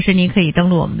或者是您可以登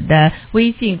录我们的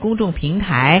微信公众平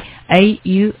台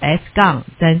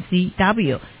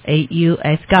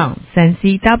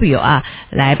AUS-3CW。AUS-3CW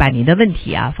来把您的问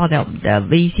题放在我们的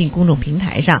微信公众平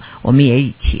台上，我们也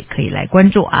一起可以来关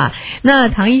注那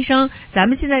唐医生，咱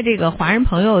们现在这个华人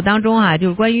朋友当中就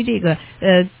是关于这个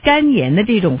肝炎的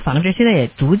这种防治，现在也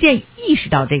逐渐意识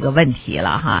到这个问题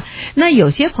了那有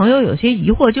些朋友有些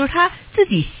疑惑，就是他自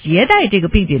己携带这个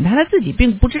病菌，他自己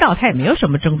并不知道，他也没有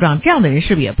什么症状，这样的人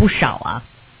是不是也不少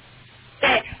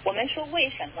对，我们说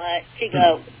为什么这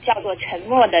个叫做沉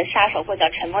默的杀手或者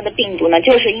沉默的病毒呢？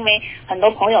就是因为很多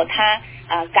朋友他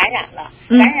感染了，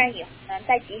感染以后呢，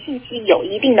在急性期有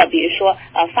一定的，比如说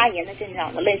发炎的症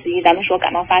状的，类似于咱们说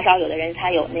感冒发烧，有的人他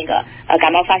有那个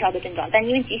感冒发烧的症状，但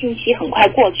因为急性期很快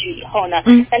过去以后呢，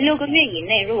在6个月以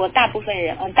内，如果大部分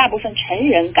成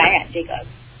人感染这个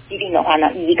疾病的话呢，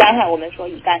乙肝我们说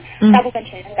乙肝，大部分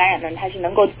成人感染呢，它是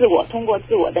能够通过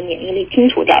自我的免疫力清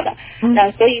除掉的。那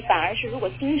所以反而是如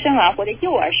果新生儿或者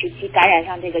幼儿时期感染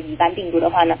上这个乙肝病毒的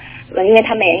话呢，因为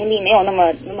它免疫力没有那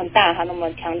么大那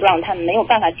么强壮，它没有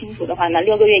办法清除的话呢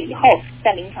，6个月以后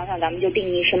在临床上咱们就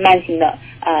定义是慢性的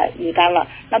乙肝了。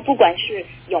那不管是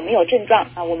有没有症状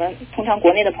我们通常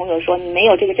国内的朋友说你没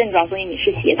有这个症状，所以你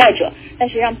是携带者，但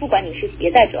实际上不管你是携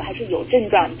带者还是有症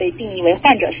状被定义为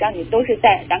患者，实际上你都是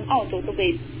在咱们澳洲都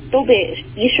被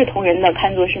一视同仁的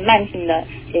看作是慢性的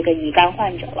这个乙肝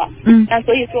患者了。那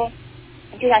所以说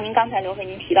就像您刚才刘飞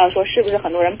您提到说，是不是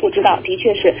很多人不知道？的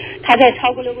确是，它在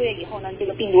超过6个月以后呢，这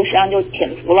个病毒实际上就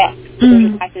潜伏了，就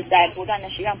是它是在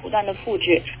实际上不断的复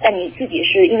制。但你自己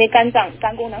是因为肝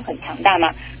功能很强大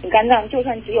嘛，你肝脏就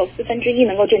算只有1/4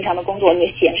能够正常的工作，你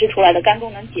显示出来的肝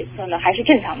功能检测呢还是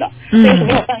正常的，所以是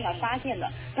没有办法发现的。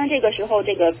那这个时候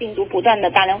这个病毒不断的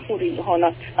大量复制以后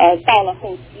呢，到了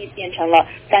后期变成了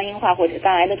肝硬化或者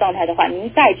肝癌的状态的话，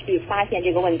您再去发现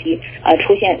这个问题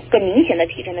出现更明显的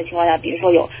体征的情况下，比如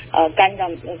说有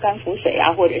肝腹水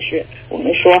或者是我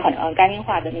们说肝硬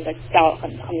化的那个叫很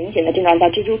明显的症状叫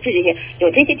蜘蛛痣，这些有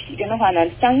这些体征的话呢，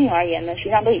相应而言呢，实际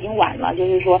上都已经晚了，就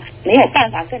是说没有办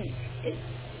法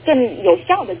更有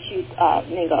效的去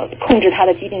控制它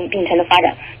的疾病病程的发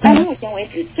展。但目前为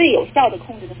止最有效的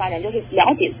控制的发展就是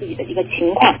了解自己的一个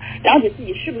情况，了解自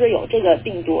己是不是有这个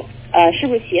病毒，是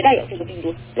不是携带有这个病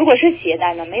毒。如果是携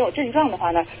带呢，没有症状的话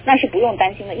呢，那是不用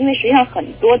担心的，因为实际上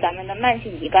很多咱们的慢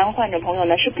性乙肝患者朋友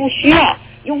呢是不需要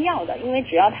用药的，因为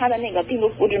只要他的那个病毒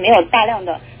幅值没有大量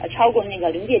的超过那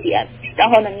个临界点，然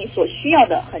后呢你所需要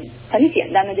的很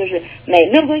简单的就是每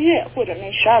6个月或者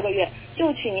每12个月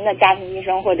就去您的家庭医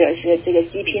生或者是这个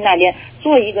GP 那边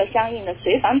做一个相应的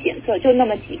随访检测，就那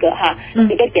么几个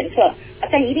检测，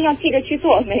但一定要记得去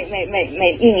做，每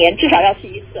1年至少要去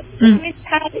1次。因为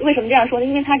他为什么这样说呢？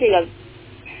因为他这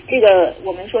个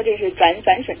我们说这是转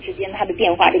审之间它的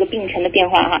变化，这个病程的变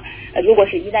化如果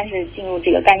是一旦是进入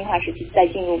这个肝硬化时期再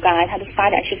进入肝癌，它的发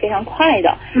展是非常快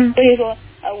的。所以说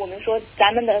我们说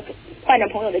咱们的患者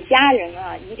朋友的家人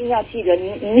一定要记得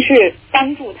您是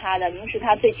帮助他的，您是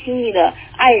他最亲密的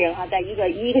爱人在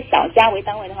以一个小家为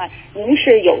单位的话，您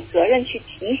是有责任去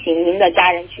提醒您的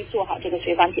家人去做好这个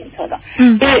随访检测的。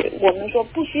所以我们说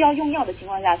不需要用药的情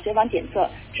况下，随访检测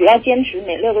只要坚持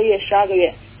每6个月、12个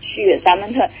月去咱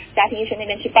们的家庭医生那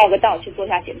边去报个到，去做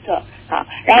下检测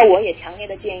然后我也强烈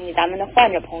的建议咱们的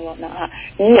患者朋友呢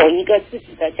您有一个自己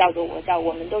的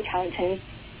我们都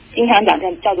经常讲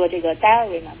叫做这个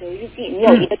diary 嘛，就是日记，你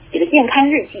有一个自己的健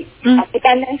康日记不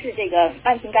单单是这个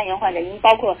慢性肝炎患者，您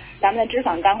包括咱们的脂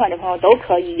肪肝患者朋友都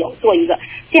可以做一个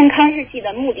健康日记。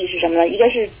的目的是什么呢？一个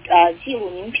是记录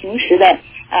您平时的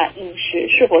饮食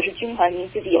是否是均衡，您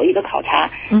自己有一个考察，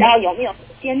然后有没有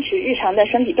坚持日常的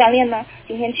身体锻炼呢？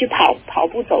今天去跑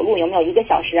步走路有没有1个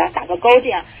小时打个勾这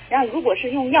样。然后如果是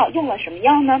用药，用了什么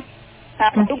药呢？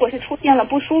如果是出现了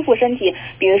不舒服身体，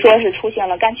比如说是出现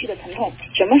了肝区的疼痛，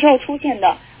什么时候出现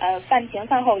的？饭前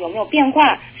饭后有没有变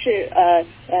化？是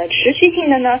持续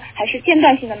性的呢，还是间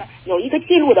断性的呢？有一个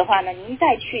记录的话呢，您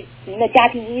再去您的家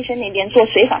庭医生那边做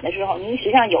随访的时候，您实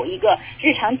际上有一个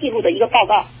日常记录的一个报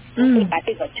告，可以把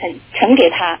这个呈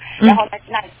给他，然后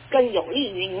那更有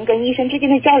利于您跟医生之间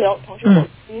的交流，同时有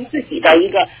您自己的一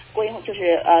个就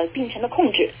是病程的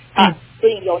控制所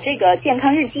以有这个健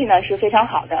康日记呢是非常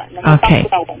好的，能够帮助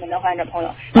到我们的患者朋友。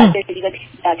这是一个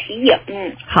提议。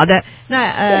好的，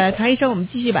那唐医生，我们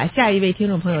继续把下一位听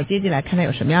众朋友接进来，看他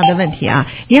有什么样的问题啊？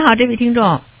你好，这位听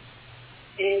众。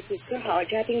主持好，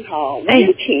嘉宾好，我想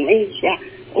请问一下，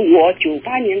我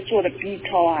98年做的 B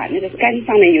超那个肝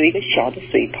上面有一个小的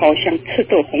水泡，像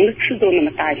红的赤豆那么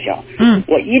大小。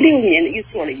我16年又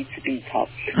做了一次 B 超，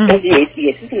但是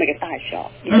也是这么个大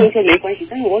小。医生说没关系，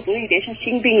但是我总有点像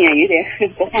心病一样，有点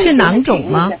不放心。是囊肿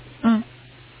吗？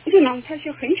不是囊，它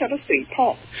是很小的水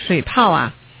泡。水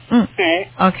泡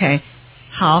OK，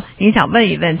 好，您想问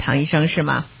一问唐医生是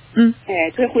吗？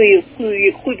这会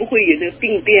不会有这个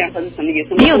病变或者什么？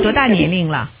你有多大年龄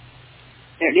了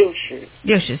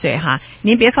？60岁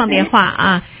您别放电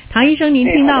话唐医生，您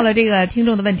听到了这个听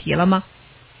众的问题了吗？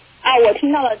我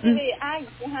听到了，这位阿姨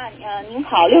您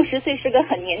好，60岁是个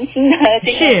很年轻的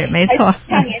是没错，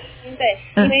大年轻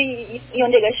对，因为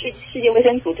用这个世界卫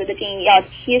生组织的定义，要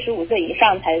75岁以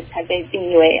上才被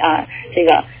定义为这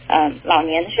个老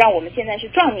年。实际上我们现在是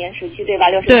壮年时期，对吧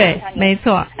？60岁以上。对，没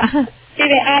错。这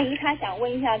位阿姨她想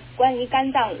问一下关于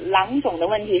肝脏囊肿的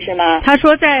问题是吗？她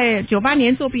说在98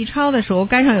年做 B 超的时候，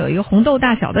肝上有一个红豆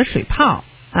大小的水泡。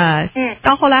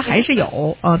到后来还是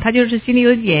有，他就是心里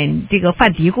有点这个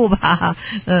犯嘀咕吧。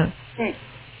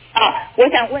我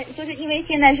想问，就是因为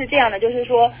现在是这样的，就是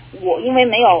说我因为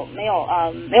没有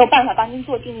办法帮您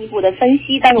做进一步的分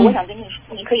析，但是我想跟你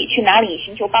说，你可以去哪里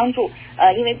寻求帮助？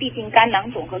因为毕竟肝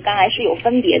囊肿和肝癌是有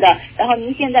分别的。然后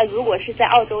您现在如果是在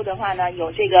澳洲的话呢，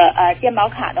有这个健保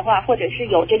卡的话，或者是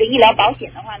有这个医疗保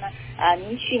险的话呢，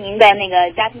您去您的那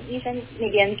个家庭医生那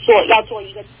边要做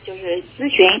一个就是咨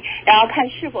询，然后看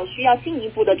是否需要进一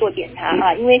步的做检查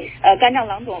啊，因为肝脏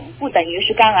囊肿不等于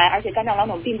是肝癌，而且肝脏囊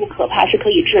肿并不可怕，是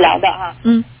可以治疗的哈。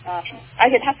而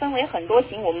且它分为很多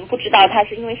型，我们不知道它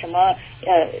是因为什么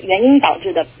原因导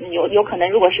致的，有可能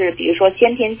如果是比如说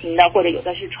先天型的，或者有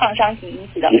的是创伤型引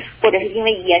起的，或者是因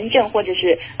为炎症或者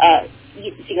是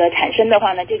这个产生的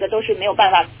话呢，这个都是没有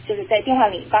办法就是在电话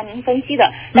里帮您分析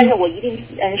的。但是我一定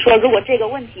说，如果这个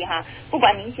问题哈，不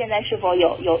管您现在是否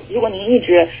有，如果您一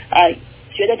直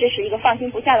觉得这是一个放心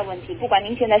不下的问题，不管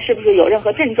您现在是不是有任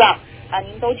何症状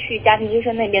您都去家庭医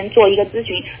生那边做一个咨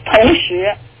询。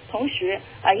同时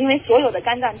因为所有的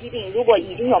肝脏疾病如果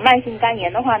已经有慢性肝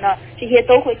炎的话呢，这些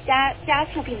都会加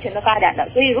速病程的发展的。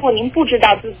所以如果您不知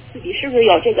道自己是不是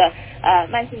有这个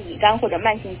慢性乙肝或者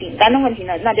慢性丙肝的问题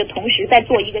呢，那就同时再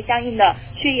做一个相应的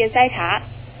血液筛查，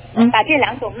把这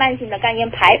两种慢性的肝炎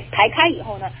排开以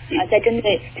后呢，再针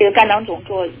对这个肝囊肿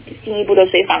做进一步的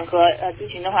随访和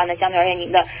咨询的话呢，相对而言您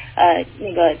的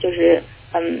那个就是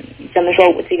怎么说，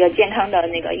我这个健康的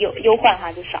那个忧患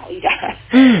哈就少一点。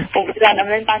我不知道能不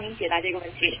能帮您解答这个问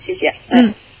题，谢谢。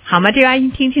好吗？这位阿姨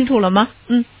听清楚了吗？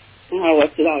我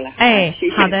知道了。谢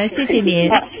谢。好的，谢谢您。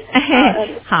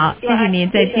好，谢谢您，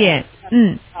再见。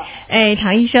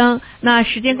常医生，那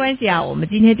时间关系啊，我们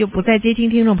今天就不再接听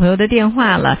听众朋友的电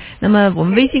话了。那么我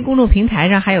们微信公众平台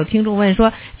上还有听众问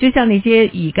说，就像那些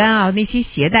乙肝那些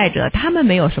携带者，他们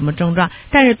没有什么症状，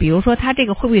但是比如说他这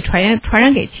个会不会传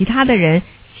染给其他的人？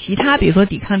其他比如说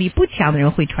抵抗力不强的人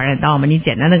会传染到吗？你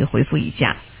简单的给回复一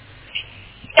下。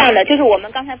这样的，就是我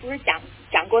们刚才不是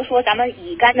讲过说咱们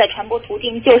乙肝的传播途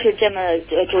径就是这么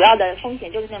主要的风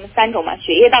险就是这么3种嘛，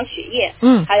血液到血液，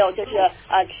还有就是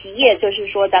体液，就是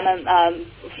说咱们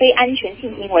非安全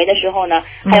性行为的时候呢，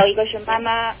还有一个是妈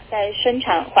妈在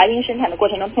怀孕生产的过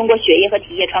程中通过血液和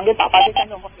体液传给宝宝，这3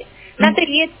种风险。那对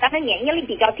于咱们免疫力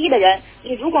比较低的人，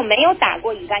你如果没有打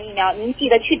过乙肝疫苗，您记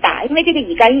得去打，因为这个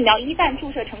乙肝疫苗一旦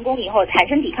注射成功以后，产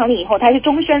生抵抗力以后，它是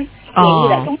终身免疫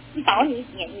的，终身保你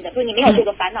免疫的，所以你没有这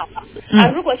个烦恼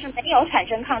了。如果是没有产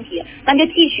生抗体，那就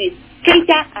继续追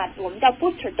加我们叫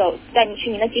booster dose， 在你去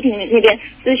您的疾病那边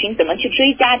咨询怎么去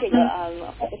追加这个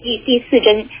第4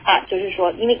针就是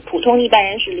说，因为普通一般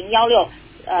人是016，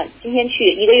今天去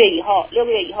1个月以后6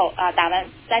个月以后打完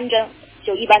3针。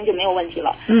就一般就没有问题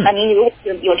了。那您如果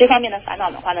有这方面的烦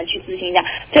恼的话呢，去咨询一下。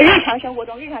在日常生活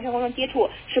中接触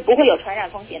是不会有传染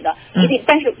风险的，一定。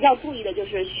但是要注意的就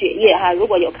是血液如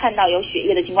果有看到有血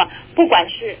液的情况，不管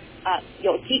是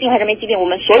有疾病还是没疾病，我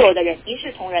们所有的人一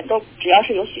视同仁，都只要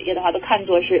是有血液的话，都看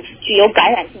作是具有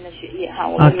感染性的血液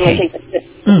我们说这个是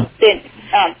对。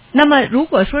那么如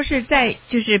果说是在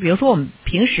就是比如说我们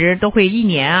平时都会1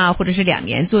年或者是2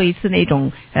年做一次那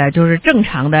种就是正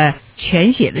常的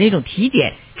全血的那种体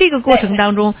检，这个过程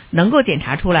当中能够检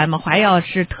查出来吗？还要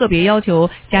是特别要求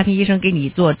家庭医生给你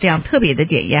做这样特别的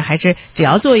检验，还是只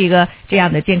要做一个这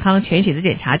样的健康全血的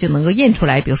检查就能够验出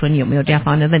来？比如说你有没有这样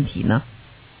方面的问题呢？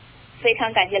非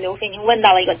常感谢刘飞，您问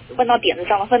到点子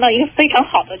上了，问到一个非常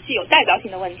好的具有代表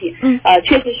性的问题。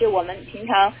确实是我们平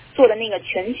常做的那个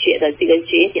全血的这个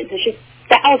血液检测是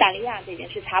在澳大利亚这边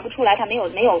是查不出来，它没有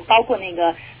包括那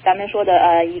个咱们说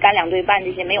的乙肝2对半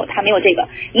这些它没有这个，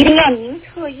一定要您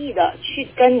特意的去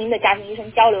跟您的家庭医生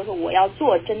交流说我要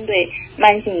做针对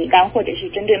慢性乙肝或者是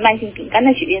针对慢性丙肝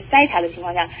的血液筛查的情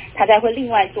况下，他才会另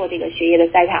外做这个血液的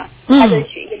筛查，它的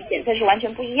血液检测是完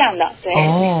全不一样的。对。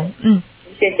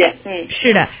谢谢。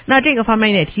是的，那这个方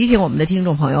面也提醒我们的听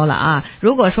众朋友了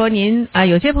如果说您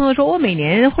有些朋友说我每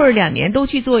年或者2年都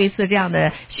去做一次这样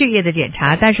的血液的检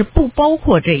查，但是不包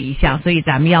括这一项，所以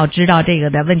咱们要知道这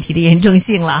个的问题的严重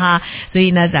性了所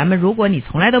以呢，咱们如果你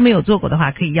从来都没有做过的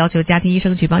话，可以要求家庭医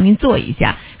生去帮您做一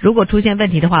下。如果出现问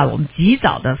题的话，我们及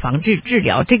早的防治治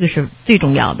疗，这个是最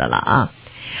重要的了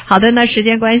好的，那时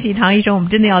间关系，唐医生，我们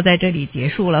真的要在这里结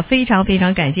束了。非常非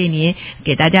常感谢您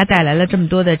给大家带来了这么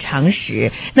多的常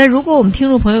识。那如果我们听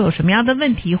众朋友有什么样的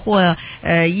问题或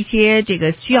一些这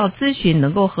个需要咨询，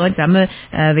能够和咱们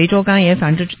维州肝炎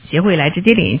防治协会来直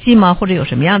接联系吗？或者有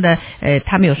什么样的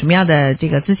他们有什么样的这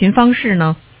个咨询方式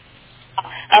呢？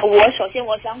首先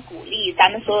我想鼓励咱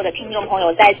们所有的听众朋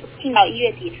友在听到1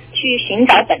月底去寻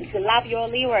找本次 Love Your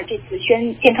Liver 这次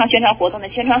健康宣传活动的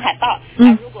宣传海报。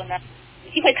如果呢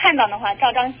有机会看到的话，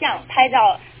照张相拍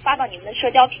照发到你们的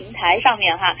社交平台上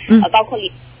面包括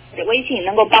微信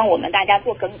能够帮我们大家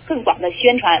做更广的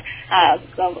宣传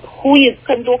呼吁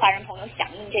更多华人朋友响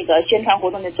应这个宣传活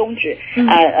动的宗旨。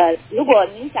如果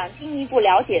您想进一步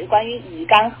了解关于乙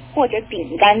肝或者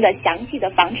丙肝的详细的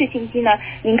防治信息呢，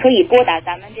您可以拨打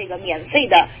咱们这个免费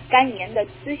的肝炎的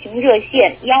咨询热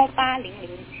线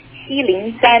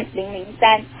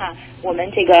1800703003我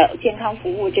们这个健康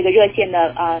服务这个热线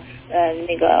的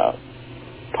那个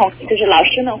就是老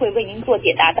师呢会为您做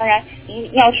解答。当然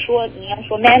您要说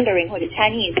Mandarin 或者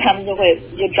Chinese， 他们就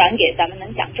转给咱们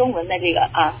能讲中文的这个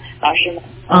老师们。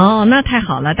哦，那太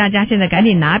好了，大家现在赶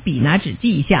紧拿笔拿纸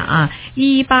记一下啊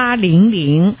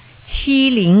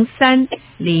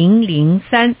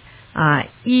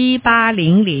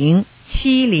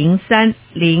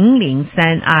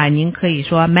，18007030031800703003您可以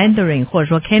说 Mandarin 或者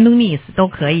说 Cantonese 都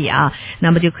可以啊，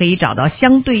那么就可以找到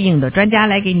相对应的专家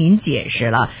来给您解释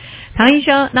了。唐医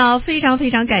生，那非常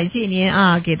非常感谢您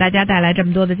给大家带来这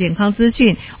么多的健康资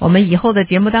讯，我们以后的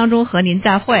节目当中和您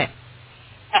再会。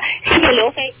谢谢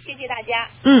刘飞，谢谢大家。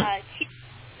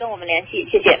跟我们联系，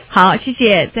谢谢。好，谢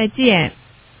谢，再见。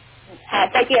好，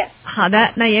再见。好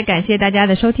的，那也感谢大家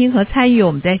的收听和参与，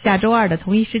我们在下周二的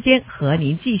同一时间和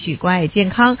您继续关爱健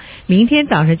康。明天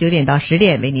早上9点到10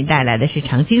点为您带来的是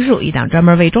长青树，一档专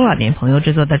门为中老年朋友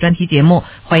制作的专题节目，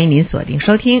欢迎您锁定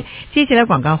收听。接下来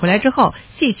广告回来之后，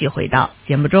继续回到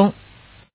节目中。